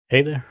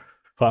Hey there,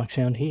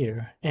 Foxhound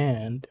here,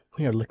 and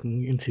we are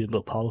looking into the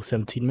Apollo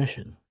 17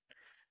 mission.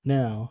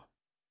 Now,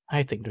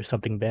 I think there's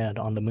something bad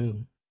on the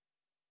moon.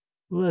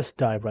 Let's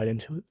dive right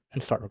into it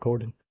and start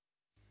recording.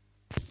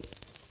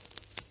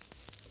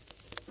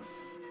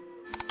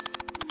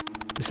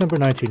 December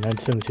 19,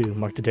 1972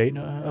 marked the date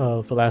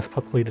of the last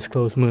publicly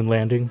disclosed moon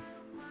landing.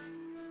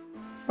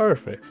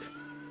 Perfect.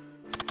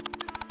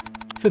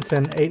 Since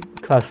then,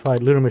 8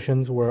 classified lunar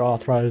missions were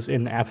authorized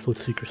in absolute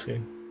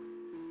secrecy.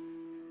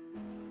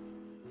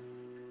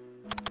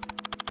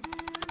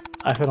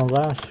 I found a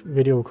last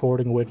video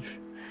recording which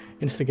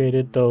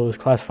instigated those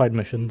classified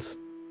missions.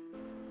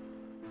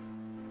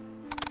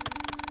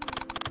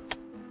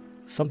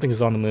 Something is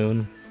on the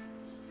moon.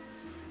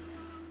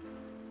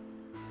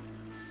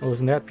 Oh,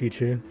 isn't that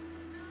Pichu?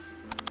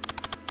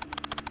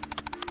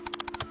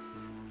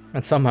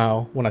 And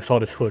somehow, when I saw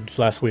this footage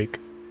last week,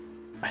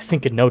 I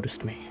think it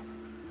noticed me.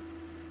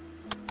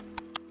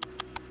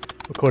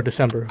 Record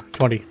December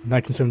 20,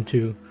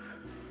 1972.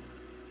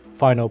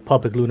 Final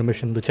public lunar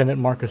mission, Lieutenant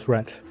Marcus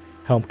Rent.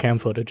 Helm cam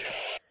footage.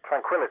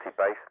 Tranquility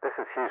Base, this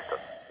is Houston.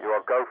 You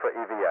are go for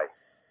EVA.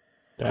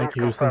 Thank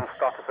you, Please Houston. confirm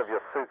status of your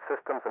suit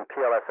systems and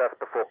PLSS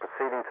before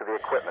proceeding to the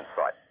equipment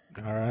site.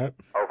 Alright.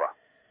 Over.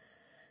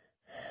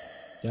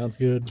 Sounds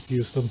good,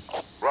 Houston.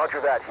 Roger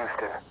that,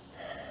 Houston.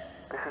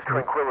 This is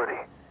Tranquility.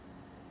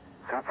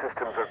 Suit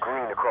systems are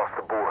green across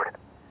the board.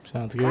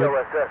 Sounds good.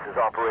 PLSS is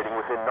operating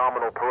within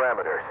nominal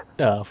parameters.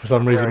 For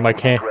some reason my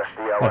the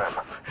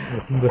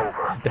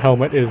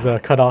helmet is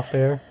cut off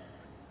there.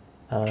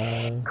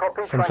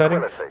 Copy Some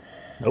settings? Tranquility.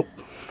 Nope.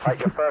 Take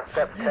your first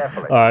steps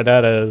carefully. Alright,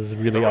 that is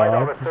really The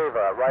radar odd.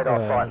 receiver, radar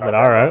flight But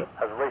alright.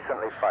 has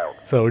recently failed.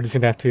 So we're just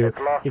gonna have to Its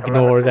last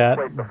ignore telemetry that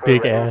sweep before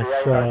big the ass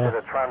EVA mounted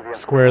a transient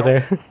square signal,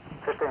 there.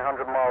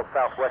 1,500 miles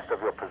southwest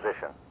of your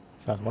position.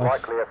 Sounds nice.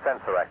 Likely a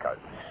sensor echo.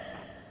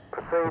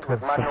 Proceed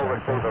with manual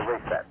receiver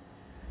reset.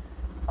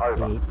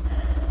 Over.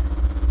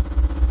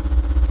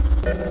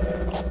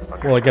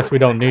 Well, I guess we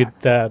don't need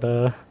that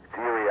It's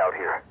eerie out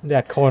here.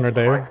 that corner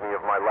there. Reminds me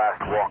of my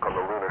last walk on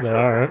the lunar But surface.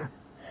 alright.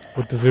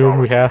 With the zoom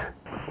we have.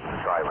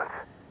 Silence.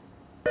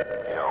 You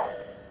know,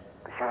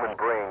 the human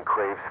brain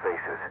craves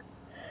faces,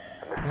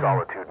 and this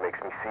solitude makes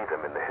me see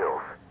them in the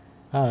hills.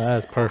 Oh,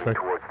 that's perfect.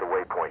 Towards the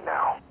waypoint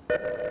now.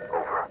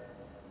 Over.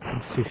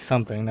 Let's see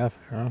something, that's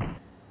for sure.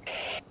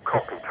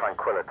 Copy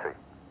Tranquility.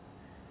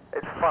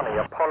 It's funny,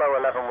 Apollo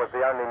 11 was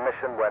the only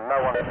mission where no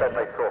one said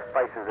they saw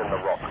faces in the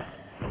rocks.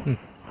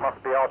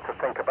 Must be hard to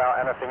think about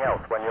anything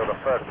else when you're the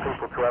first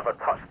people to ever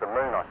touch the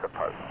moon, I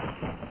suppose.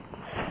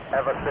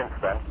 Ever since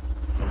then,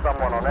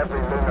 someone on every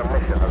lunar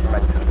mission has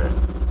mentioned it.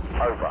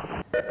 Over.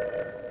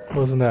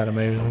 Wasn't that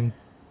amazing?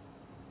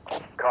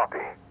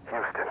 Copy,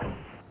 Houston.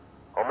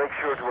 I'll make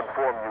sure to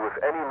inform you if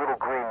any little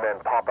green men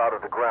pop out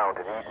of the ground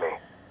and eat me.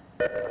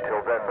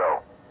 Until then,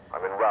 though,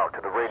 I'm en route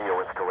to the radio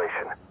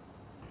installation.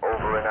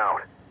 Over and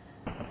out.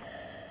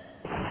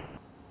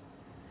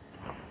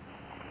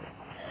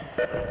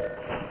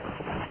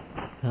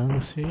 I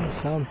see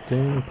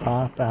something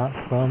pop out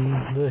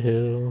from the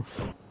hills.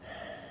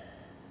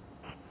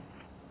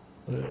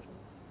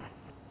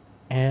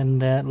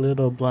 And that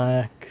little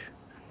black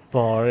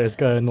bar is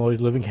gonna annoy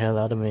the living hell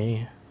out of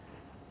me.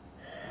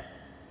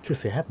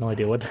 Seriously, I have no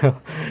idea what the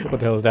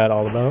hell is that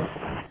all about.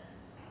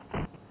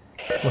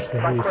 Must be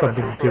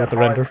something to do with the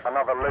render.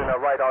 Another lunar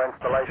radar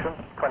installation,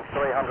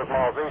 2,300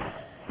 miles east.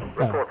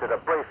 Reported a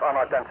brief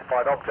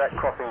unidentified object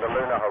crossing the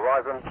lunar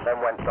horizon, then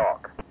went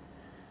dark.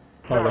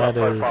 Oh, that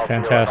is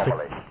fantastic.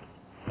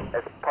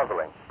 It's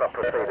puzzling, but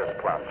proceed as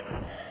planned.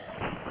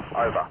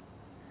 Over.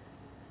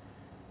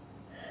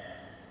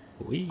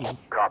 Wee.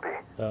 Copy.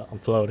 I'm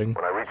floating.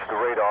 When I reach the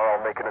radar,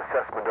 I'll make an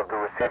assessment of the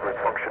receiver's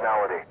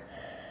functionality.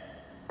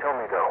 Tell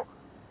me, though,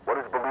 what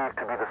is believed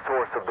to be the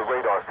source of the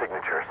radar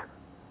signatures?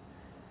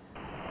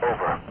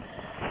 Over.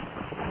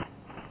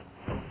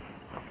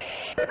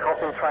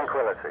 Copy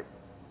Tranquility.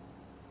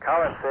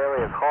 Current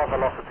theory is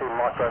high-velocity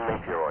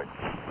micrometeoroids,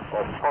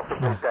 or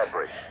possibly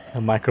debris.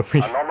 A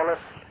micrometer. Anomalous,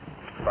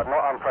 but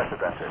not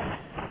unprecedented.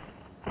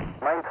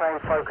 Maintain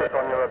focus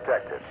on your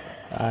objective.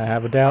 I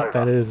have a doubt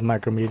that is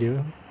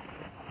micrometeor.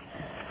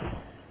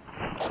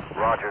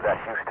 Roger that,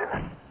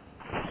 Houston.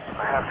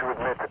 I have to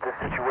admit that this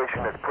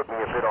situation has put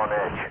me a bit on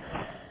edge.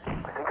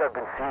 I think I've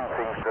been seeing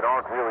things that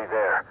aren't really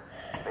there.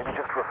 Maybe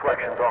just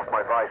reflections off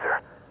my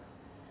visor.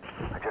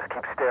 I just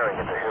keep staring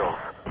at the hills.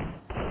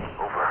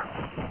 Over.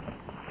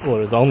 Well,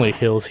 there's only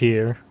hills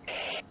here.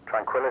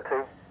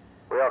 Tranquility.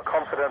 We are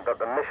confident that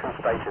the mission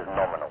state is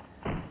nominal.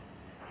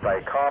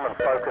 Stay calm and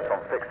focus on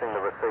fixing the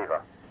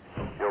receiver.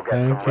 You'll get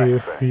Thank some you,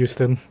 rest soon.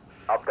 Houston.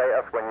 Update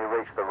us when you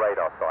reach the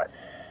radar site.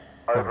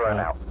 Over and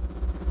out.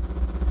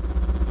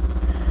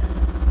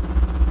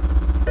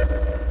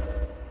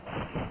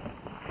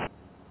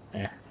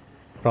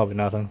 Probably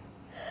nothing.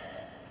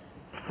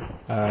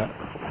 So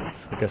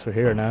I guess we're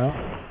here now.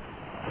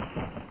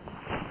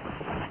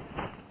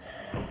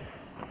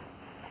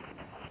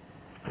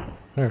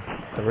 There's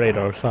the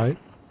radar site.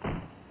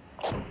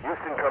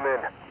 Houston, come in.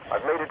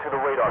 I've made it to the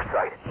radar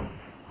site.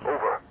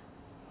 Over.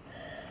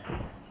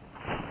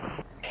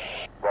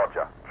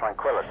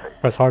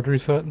 Press hard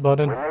reset We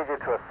button. need you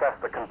to assess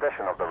the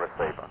condition of the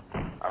receiver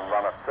and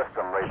run a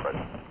system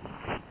reboot.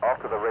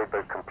 After the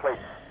reboot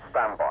completes,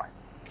 stand by.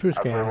 True As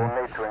we will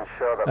scan. need to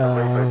ensure that the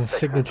reboot fixes the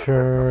system.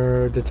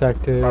 Signature But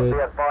detected. be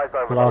advised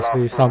over Velocity the last few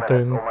minutes,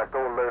 something. almost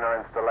all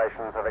lunar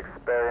installations have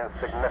experienced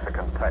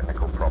significant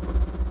technical problems.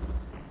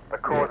 The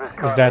cause is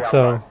currently Is that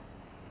so? unknown.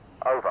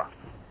 Over.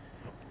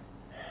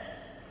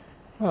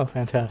 Oh,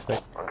 fantastic.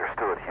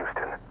 Understood,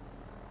 Houston.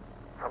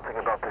 Something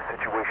about this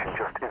situation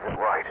just isn't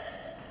right.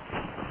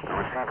 The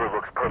receiver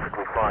looks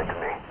perfectly fine to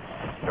me.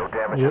 No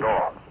damage Yep. at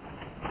all.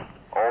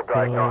 All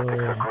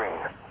diagnostics are green.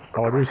 But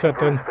Hard the reset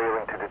receiver then. is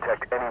failing to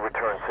detect any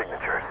return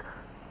signatures.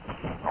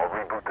 I'll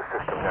reboot the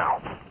system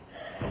now.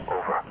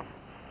 Over.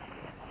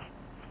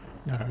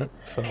 Alright,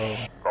 so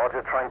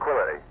Roger,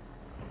 Tranquility.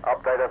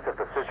 Update us if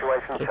the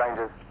situation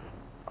changes.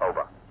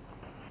 Over.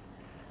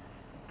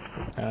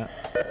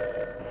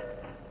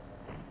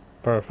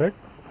 perfect.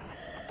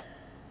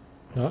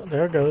 Oh,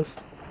 there it goes.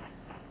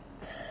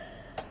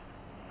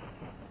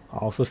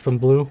 All system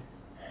blue.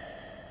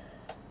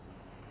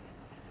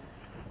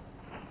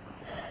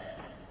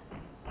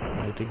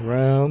 Anything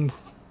around?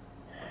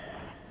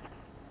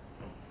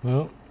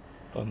 Well,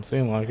 doesn't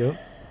seem like it.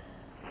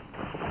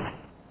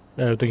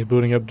 Everything's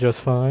booting up just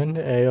fine.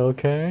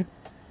 A-okay.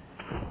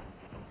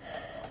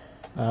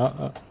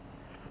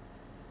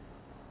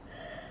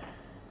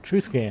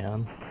 True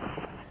scan.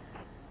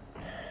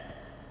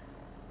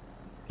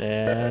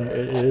 And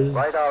it is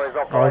Radar is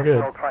all good.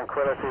 operational.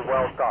 Tranquility,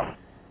 well done.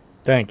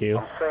 Thank you.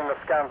 I'm seeing the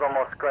scans on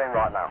my screen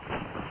right now.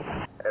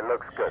 It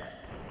looks good.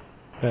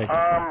 Thank you.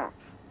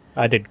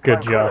 I did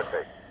good job.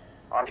 Tranquility.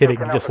 I'm Hitting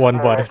picking just up a one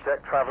small button.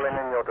 object traveling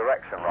in your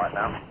direction right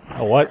now.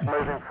 A what? It's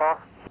moving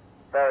fast,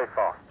 very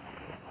fast.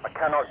 I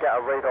cannot get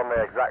a read on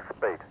the exact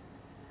speed.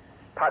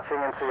 Patching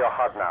into your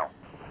HUD now.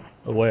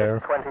 Where?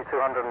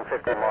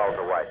 2,250 miles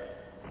away.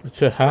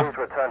 Huh? Please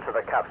return to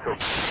the capsule.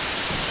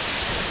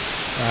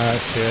 Ah,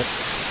 shit.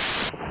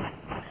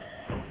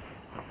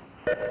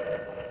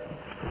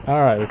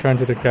 Alright, return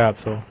to the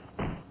capsule.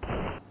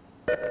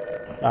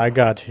 I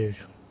got you.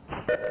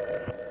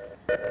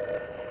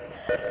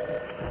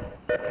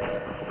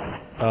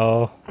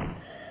 Oh.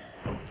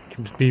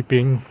 Keeps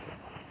beeping.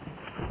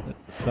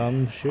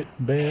 Some shit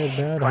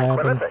bad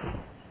happened.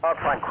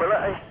 Tranquility.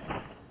 Tranquility.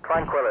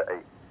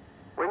 Tranquility.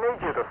 We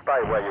need you to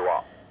stay where you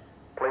are.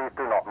 Please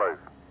do not move.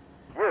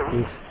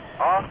 You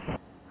are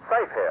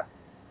safe here.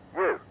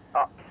 You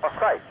are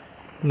safe.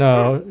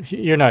 No,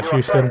 you're not, You are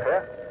Houston. safe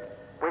here.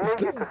 We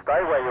need you to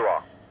stay where you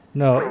are.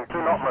 No, Please do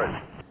not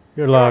move.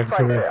 you're You are lying to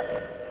safe me.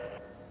 here.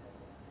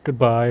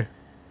 Goodbye.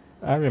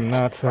 I am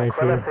not safe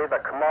Tranquility, here. the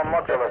command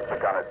module has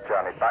begun its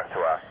journey back to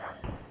Earth.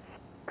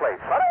 Please,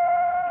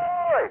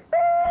 hurry!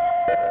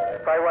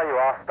 Stay where you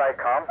are, stay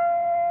calm,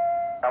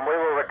 and we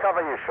will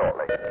recover you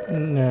shortly.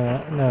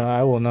 No,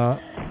 I will not.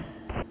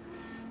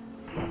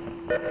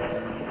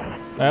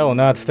 I will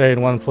not stay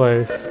in one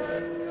place.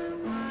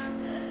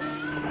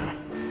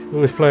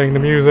 Who is playing the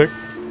music?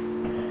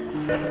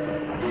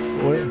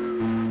 What?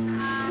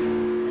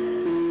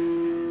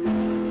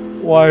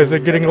 Why is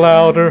it getting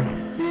louder?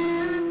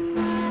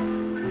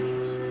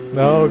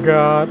 Oh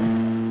God.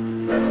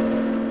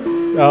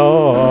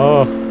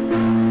 Oh.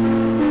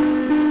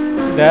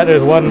 That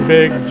is one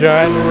big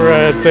giant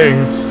red thing.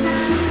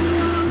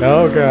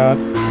 Oh God.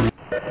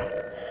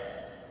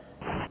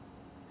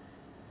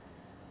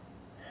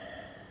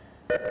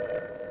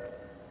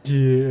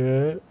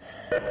 Yeah.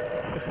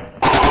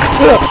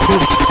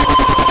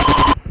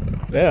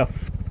 Yeah.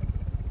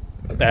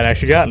 That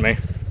actually got me.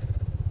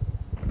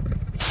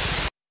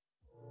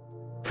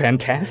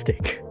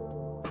 Fantastic.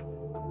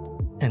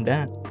 And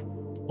that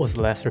was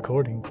the last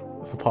recording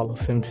of Apollo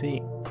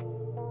 17.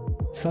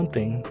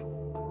 Something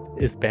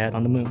is bad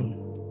on the moon.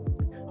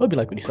 Hope you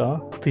liked what you saw.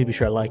 Please be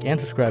sure to like and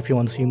subscribe if you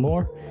want to see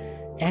more.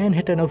 And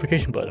hit that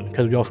notification button,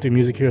 because we also do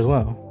music here as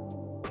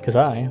well. Because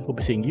I will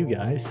be seeing you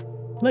guys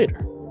later.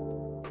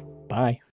 Bye.